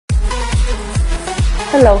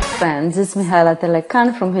Hello friends, it's Mihaela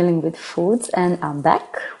Telecan from Healing with Foods, and I'm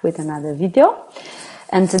back with another video.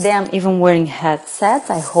 And today I'm even wearing headsets.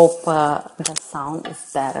 I hope the sound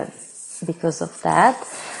is better because of that.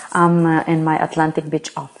 I'm in my Atlantic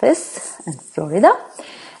Beach office in Florida.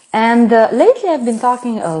 And lately I've been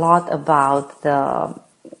talking a lot about the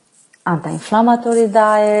anti-inflammatory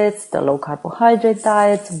diets, the low carbohydrate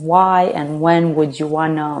diets, why and when would you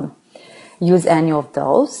want to use any of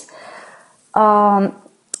those.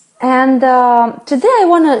 Today I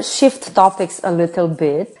want to shift topics a little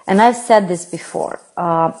bit, and I've said this before.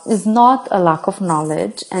 It's not a lack of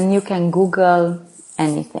knowledge, and you can Google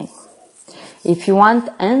anything. If you want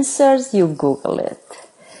answers, you Google it.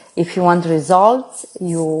 If you want results,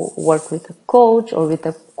 you work with a coach or with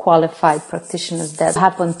a qualified practitioner that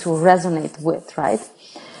happen to resonate with, right?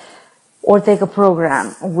 Or take a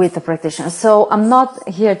program with a practitioner. So I'm not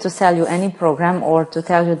here to sell you any program or to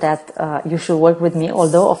tell you that you should work with me,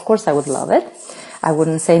 although of course I would love it. I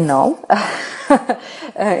wouldn't say no.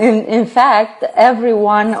 in fact, every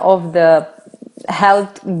one of the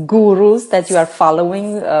health gurus that you are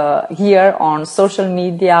following here on social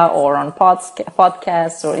media or on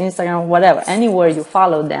podcasts or Instagram, whatever, anywhere you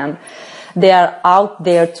follow them, they are out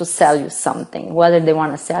there to sell you something, whether they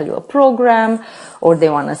want to sell you a program or they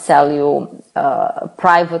want to sell you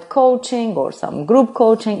private coaching or some group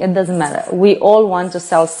coaching. It doesn't matter. We all want to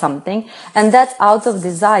sell something, and that's out of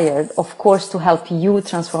desire, of course, to help you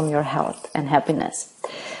transform your health and happiness.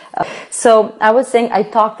 So I was saying, I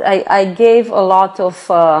gave a lot of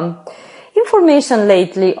information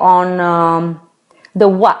lately on the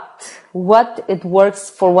what it works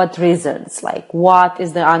for what reasons, like what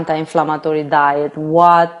is the anti-inflammatory diet,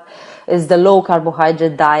 what is the low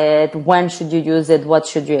carbohydrate diet, when should you use it, what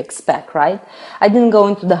should you expect, right? I didn't go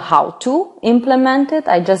into the how to implement it.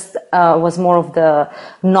 I just was more of the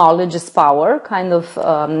knowledge is power kind of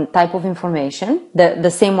type of information,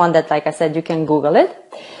 the same one that, like I said, you can Google it.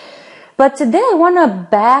 But today I want to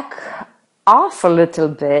back off a little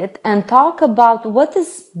bit and talk about what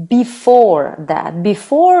is before that,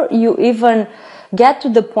 before you even get to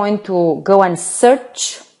the point to go and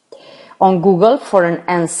search on Google for an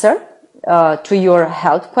answer to your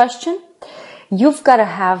health question. You've got to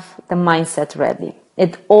have the mindset ready.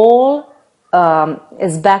 It all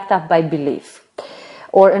is backed up by belief.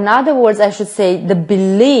 Or in other words, I should say the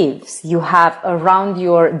beliefs you have around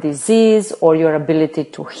your disease or your ability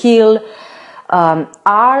to heal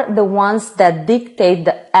are the ones that dictate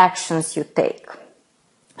the actions you take.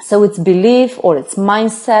 So it's belief or it's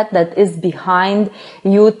mindset that is behind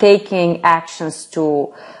you taking actions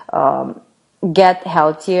to get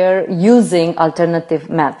healthier using alternative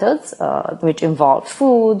methods, which involve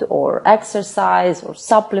food or exercise or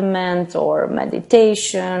supplements or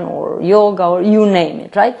meditation or yoga or you name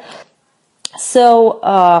it, right? So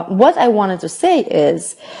what I wanted to say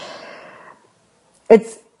is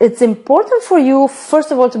it's important for you,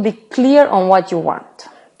 first of all, to be clear on what you want.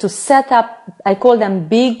 To set up, I call them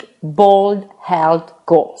big, bold health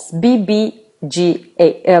goals. BBHGs.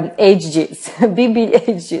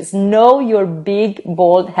 BBHGs. Know your big,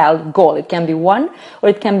 bold health goal. It can be one or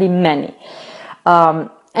it can be many. And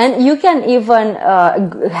you can even,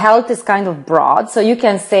 health is kind of broad. So you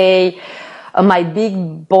can say, my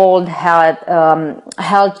big, bold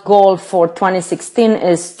health goal for 2016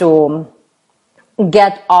 is to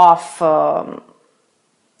get off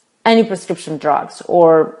any prescription drugs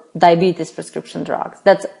or diabetes prescription drugs.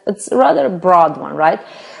 It's a rather broad one, right?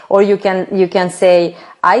 Or you can say,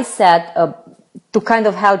 I set to kind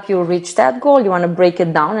of help you reach that goal. You want to break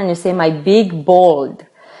it down and you say, my big, bold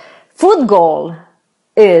food goal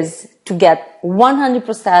is to get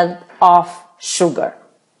 100% off sugar,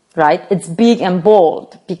 right? It's big and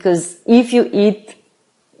bold because if you eat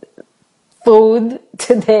food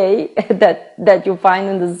today that you find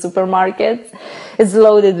in the supermarkets is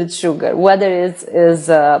loaded with sugar, whether it's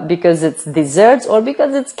because it's desserts or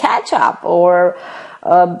because it's ketchup or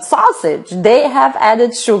sausage. They have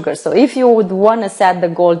added sugar. So if you would want to set the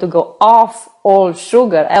goal to go off all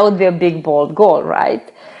sugar, that would be a big, bold goal,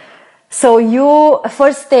 right? So you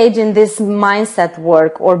first stage in this mindset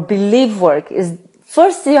work or belief work is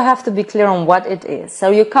first you have to be clear on what it is. So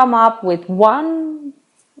you come up with one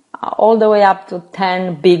all the way up to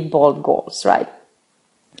 10 big, bold goals, right?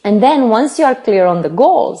 And then once you are clear on the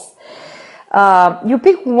goals, you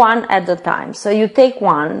pick one at a time. So you take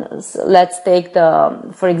one. So let's take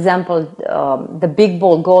for example, the big,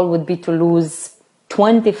 bold goal would be to lose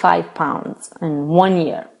 25 pounds in 1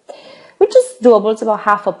 year, which is doable. It's about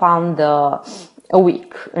half a pound a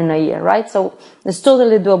week in a year, right? So it's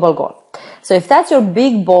totally doable goal. So if that's your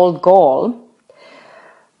big, bold goal,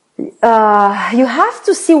 you have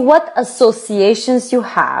to see what associations you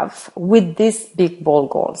have with these big bold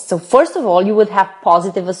goals. So first of all, you would have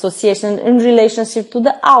positive association in relationship to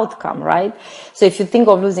the outcome, right? So if you think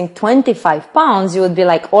of losing 25 pounds, you would be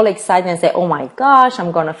like all excited and say, oh my gosh,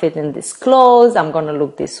 I'm going to fit in this clothes. I'm going to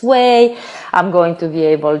look this way. I'm going to be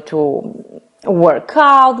able to work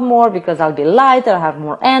out more because I'll be lighter, I'll have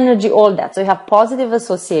more energy, all that. So you have positive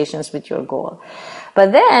associations with your goal.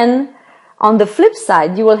 But then on the flip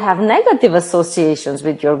side, you will have negative associations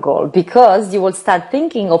with your goal because you will start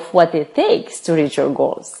thinking of what it takes to reach your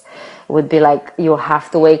goals. It would be like you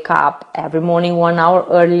have to wake up every morning 1 hour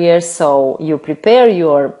earlier, so you prepare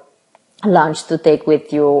your lunch to take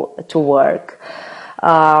with you to work.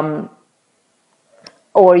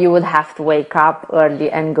 Or you would have to wake up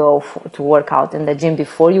early and go to work out in the gym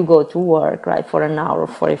before you go to work, right, for an hour,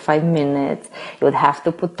 45 minutes. You would have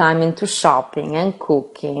to put time into shopping and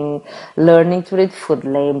cooking, learning to read food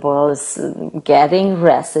labels, getting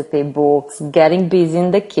recipe books, getting busy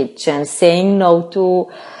in the kitchen, saying no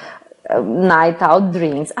to night out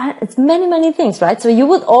drinks. It's many, many things, right? So you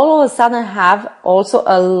would all of a sudden have also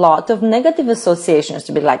a lot of negative associations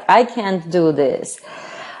to be like, I can't do this.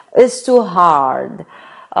 It's too hard,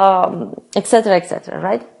 etc.,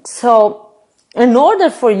 right? So in order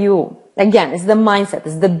for you, again, it's the mindset,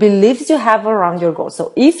 it's the beliefs you have around your goal.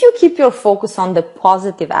 So if you keep your focus on the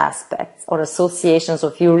positive aspects or associations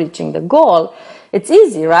of you reaching the goal, it's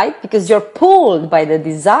easy, right? Because you're pulled by the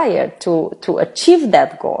desire to achieve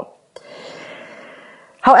that goal.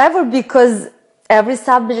 However, because every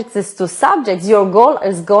subject is two subjects, your goal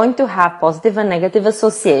is going to have positive and negative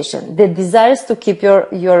association. The desire is to keep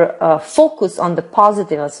your focus on the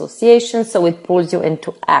positive association, so it pulls you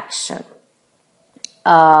into action.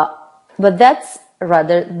 But that's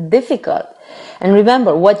rather difficult. And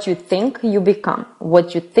remember, what you think, you become.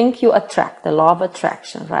 What you think, you attract. The law of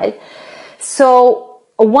attraction, right? So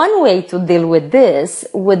one way to deal with this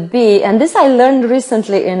would be, and this I learned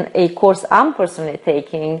recently in a course I'm personally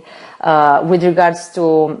taking with regards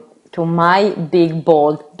to my big,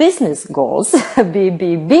 bold business goals,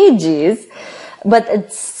 BBHGs, but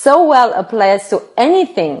it so well applies to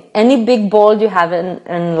anything, any big, bold you have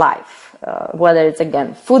in life, whether it's,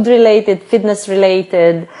 again, food-related,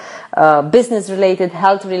 fitness-related, business-related,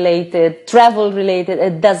 health-related, travel-related,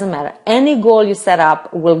 it doesn't matter. Any goal you set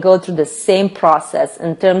up will go through the same process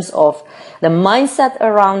in terms of the mindset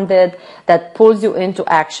around it that pulls you into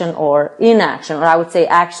action or inaction, or I would say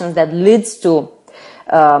actions that leads to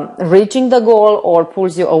reaching the goal or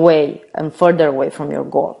pulls you away and further away from your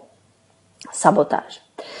goal. Sabotage.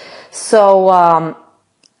 So,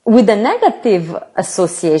 with the negative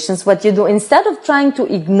associations, what you do, instead of trying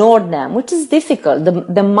to ignore them, which is difficult,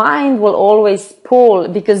 the mind will always pull,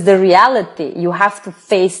 because the reality, you have to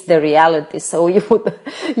face the reality. So you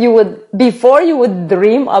would, before you would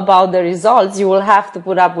dream about the results, you will have to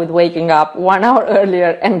put up with waking up 1 hour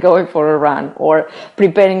earlier and going for a run, or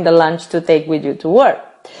preparing the lunch to take with you to work.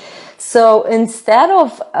 So instead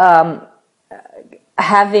of,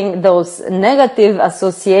 having those negative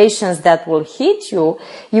associations that will hit you,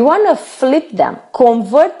 you want to flip them,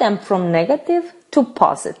 convert them from negative to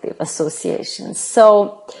positive associations.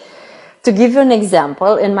 So, to give you an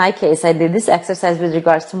example, in my case, I did this exercise with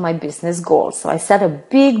regards to my business goals. So I set a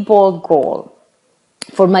big, bold goal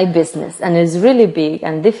for my business, and it's really big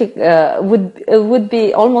and it would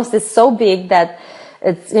be almost, it's so big that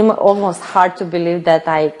it's almost hard to believe that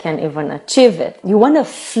I can even achieve it. You want to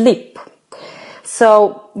flip.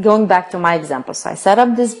 So going back to my example, so I set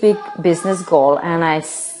up this big business goal, and I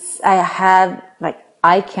had like,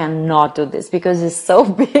 I cannot do this because it's so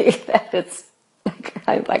big that it's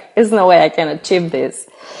like, there's no way I can achieve this.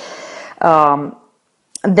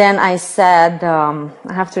 Then I said, I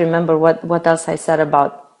have to remember what else I said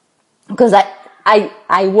about, because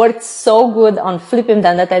I worked so good on flipping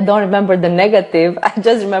them that I don't remember the negative. I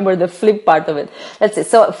just remember the flip part of it. Let's see.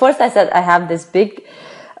 So first I said I have this big,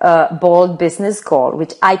 bold business goal,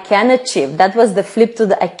 which I can achieve. That was the flip to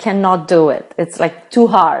the I cannot do it. It's like too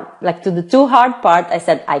hard. Like to the too hard part, I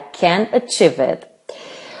said I can achieve it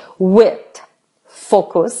with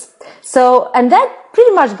focus. So, and that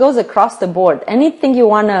pretty much goes across the board. Anything you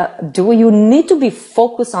want to do, you need to be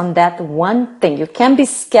focused on that one thing. You can't be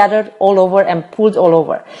scattered all over and pulled all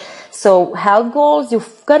over. So health goals,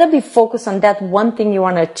 you've got to be focused on that one thing you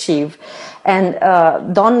want to achieve. And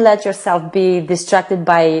don't let yourself be distracted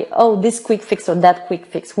by, oh, this quick fix or that quick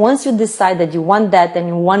fix. Once you decide that you want that and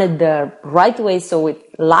you want it the right way so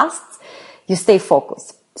it lasts, you stay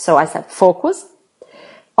focused. So I said focus,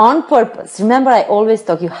 on purpose. Remember, I always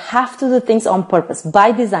talk, you have to do things on purpose,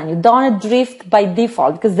 by design. You don't want to drift by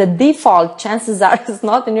default, because the default, chances are, is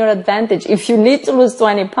not in your advantage. If you need to lose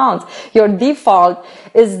 20 pounds, your default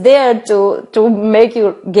is there to make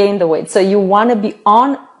you gain the weight. So you want to be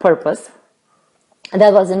on purpose.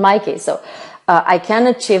 That was in my case. So I can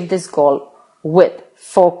achieve this goal with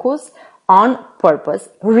focus, on purpose,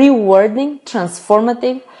 rewarding,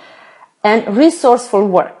 transformative, and resourceful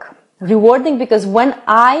work. Rewarding because when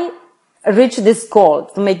I reach this goal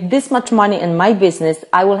to make this much money in my business,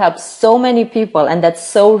 I will help so many people, and that's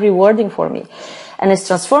so rewarding for me. And it's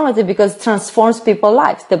transformative because it transforms people's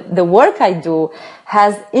lives. The work I do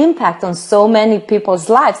has impact on so many people's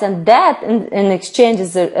lives, and that in exchange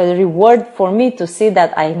is a reward for me to see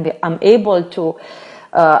that I'm able to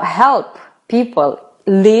help people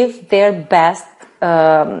live their best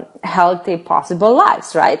healthy possible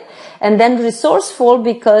lives, right? And then resourceful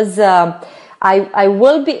because I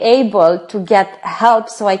will be able to get help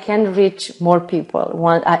so I can reach more people.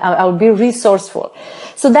 I'll be resourceful.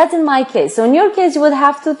 So that's in my case. So in your case, you would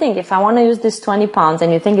have to think, if I want to use this 20 pounds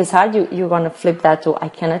and you think it's hard, you're going to flip that to, I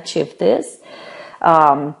can achieve this.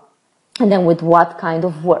 And then with what kind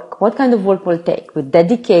of work? What kind of work will take? With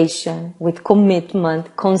dedication, with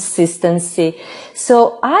commitment, consistency.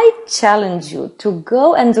 So I challenge you to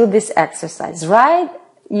go and do this exercise, right?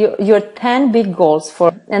 Your 10 big goals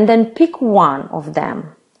and then pick one of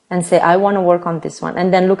them and say, I want to work on this one.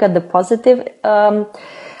 And then look at the positive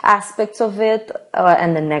aspects of it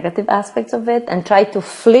and the negative aspects of it, and try to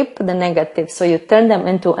flip the negative so you turn them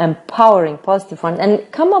into empowering positive ones,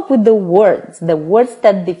 and come up with the words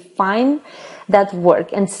that define that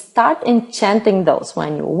work, and start enchanting those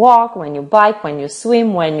when you walk, when you bike, when you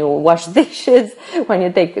swim, when you wash dishes, when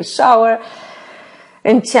you take a shower.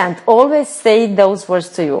 Enchant. Always say those words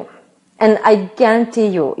to you, and I guarantee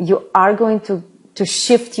you are going to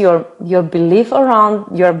shift your belief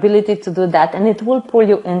around your ability to do that, and it will pull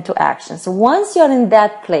you into action. So once you're in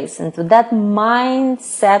that place, into that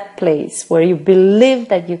mindset place where you believe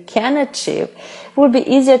that you can achieve, it will be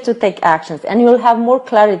easier to take actions, and you'll have more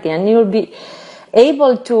clarity, and you'll be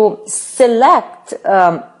able to select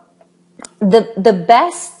the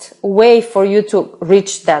best way for you to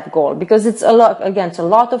reach that goal, because it's a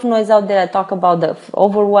lot of noise out there. I talk about the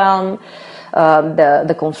overwhelm,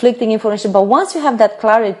 the conflicting information, but once you have that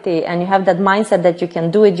clarity and you have that mindset that you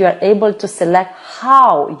can do it, you are able to select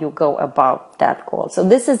how you go about that goal. So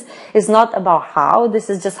this is not about how, this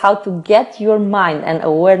is just how to get your mind and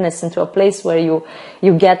awareness into a place where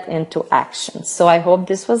you get into action. So I hope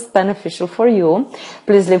this was beneficial for you.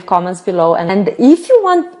 Please leave comments below, and if you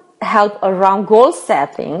want help around goal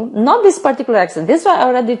setting, not this particular exercise. This one I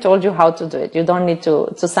already told you how to do it. You don't need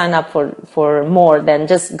to sign up for more than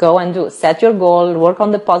just go and do. Set your goal, work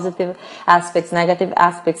on the positive aspects, negative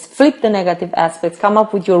aspects, flip the negative aspects, come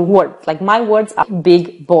up with your words. Like my words are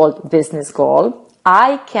big, bold business goal.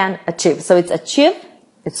 I can achieve. So it's achieve,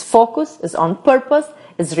 it's focus, it's on purpose,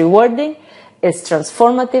 it's rewarding, it's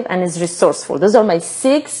transformative, and it's resourceful. Those are my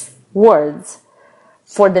 6 words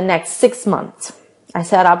for the next 6 months. I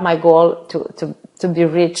set up my goal to be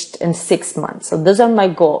reached in 6 months. So those are my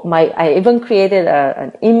goal. I even created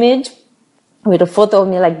an image with a photo of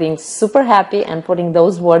me like being super happy and putting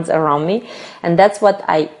those words around me. And that's what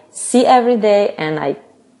I see every day, and I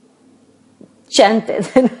chant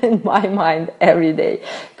it in my mind every day,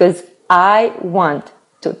 because I want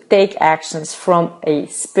to take actions from a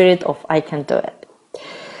spirit of I can do it.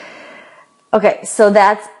 Okay, so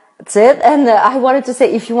that's it. And I wanted to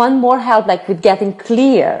say, if you want more help, like with getting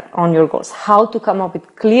clear on your goals, how to come up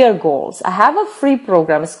with clear goals, I have a free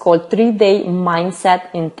program. It's called 3-Day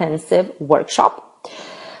Mindset Intensive Workshop.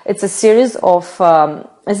 It's a series of,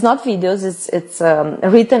 it's not videos, it's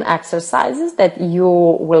written exercises that you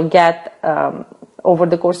will get over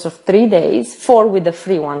the course of 3 days, 4 with the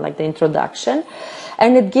free one, like the introduction.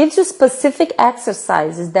 And it gives you specific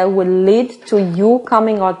exercises that will lead to you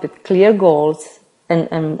coming out with clear goals,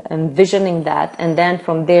 and envisioning that, and then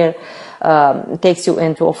from there takes you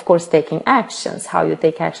into, of course, taking actions, how you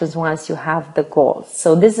take actions once you have the goals.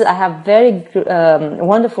 So I have very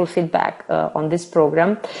wonderful feedback on this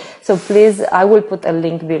program. So please, I will put a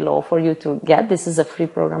link below for you to get. This is a free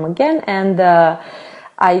program again, and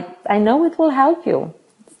I know it will help you.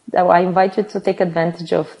 I invite you to take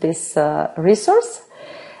advantage of this resource.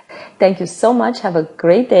 Thank you so much. Have a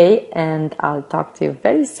great day, and I'll talk to you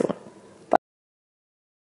very soon.